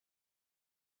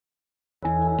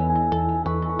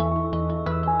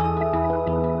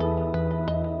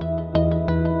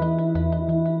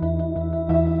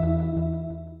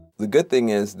good thing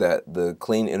is that the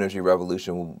clean energy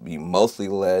revolution will be mostly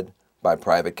led by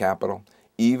private capital,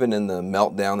 even in the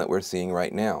meltdown that we're seeing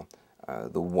right now.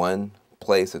 The one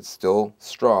place that's still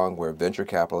strong, where venture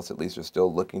capitalists at least are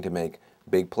still looking to make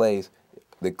big plays,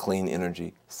 the clean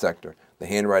energy sector. The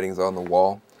handwriting's on the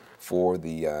wall for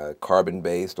the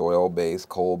carbon-based, oil-based,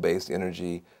 coal-based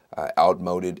energy,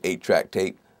 outmoded 8-track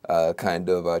tape kind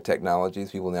of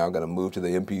technologies. People now are going to move to the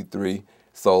MP3,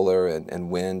 solar and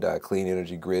wind, clean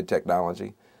energy grid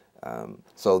technology.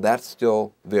 So that's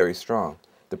still very strong.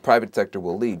 The private sector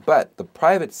will lead, but the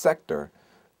private sector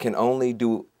can only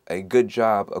do a good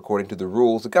job according to the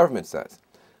rules the government sets.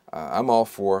 I'm all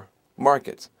for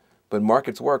markets, but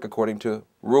markets work according to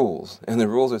rules, and the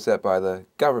rules are set by the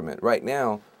government. Right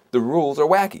now, the rules are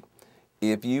wacky.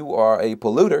 If you are a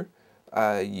polluter,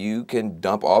 you can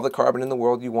dump all the carbon in the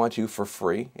world you want to for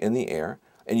free in the air,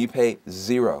 and you pay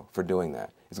zero for doing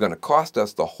that. It's going to cost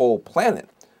us the whole planet,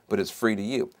 but it's free to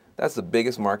you. That's the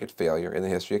biggest market failure in the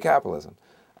history of capitalism.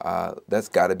 That's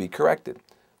got to be corrected.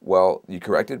 Well, you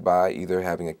correct it by either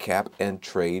having a cap and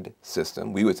trade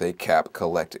system. We would say cap,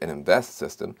 collect, and invest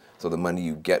system. So the money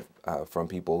you get from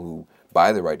people who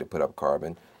buy the right to put up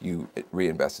carbon, you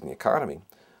reinvest in the economy.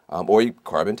 Or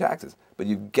carbon taxes. But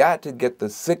you've got to get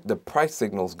the price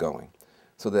signals going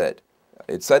so that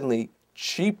it's suddenly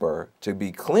cheaper to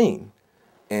be clean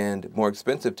and more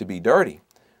expensive to be dirty.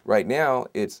 Right now,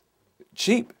 it's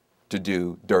cheap to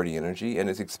do dirty energy, and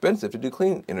it's expensive to do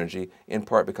clean energy, in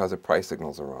part because the price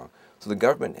signals are wrong. So the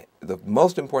government, the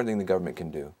most important thing the government can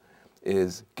do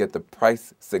is get the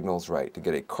price signals right, to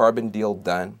get a carbon deal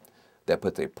done that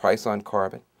puts a price on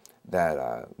carbon,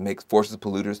 that forces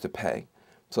polluters to pay.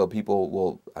 So people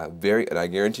will and I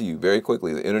guarantee you, very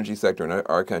quickly, the energy sector in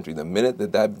our country, the minute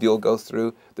that deal goes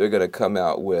through, they're going to come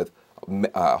out with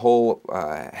a whole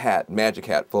magic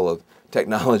hat full of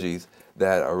technologies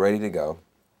that are ready to go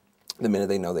the minute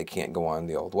they know they can't go on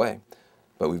the old way.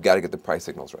 But we've got to get the price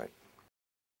signals right.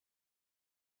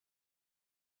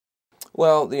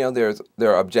 Well, there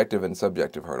are objective and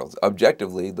subjective hurdles.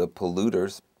 Objectively, the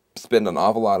polluters spend an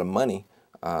awful lot of money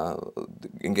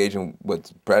engaging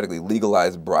what's practically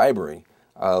legalized bribery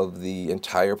of the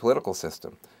entire political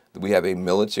system. We have a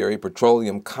military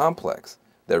petroleum complex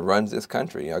that runs this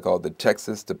country. I call it the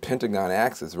Texas to Pentagon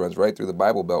axis. It runs right through the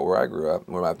Bible Belt where I grew up,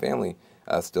 where my family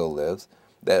still lives,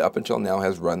 that up until now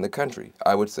has run the country,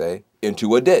 I would say,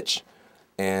 into a ditch.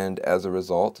 And as a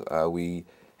result, we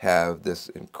have this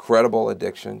incredible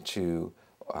addiction to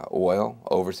oil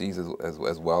overseas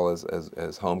as well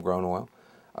as homegrown oil.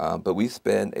 But we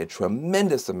spend a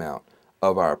tremendous amount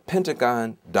of our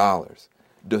Pentagon dollars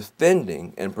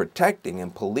defending and protecting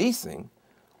and policing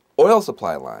oil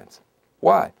supply lines.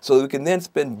 Why? So that we can then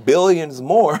spend billions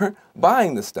more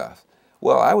buying the stuff.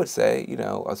 Well, I would say,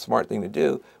 a smart thing to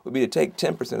do would be to take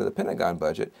 10% of the Pentagon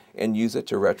budget and use it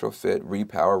to retrofit,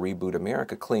 repower, reboot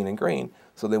America clean and green,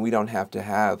 so then we don't have to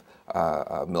have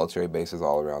military bases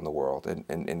all around the world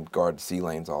and guard sea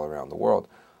lanes all around the world.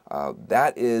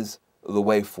 That is the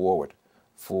way forward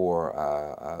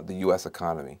for the U.S.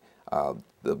 economy.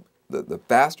 The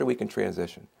faster we can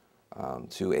transition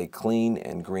to a clean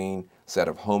and green set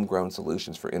of homegrown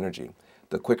solutions for energy,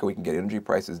 the quicker we can get energy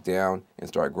prices down and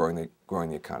start growing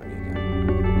the economy again.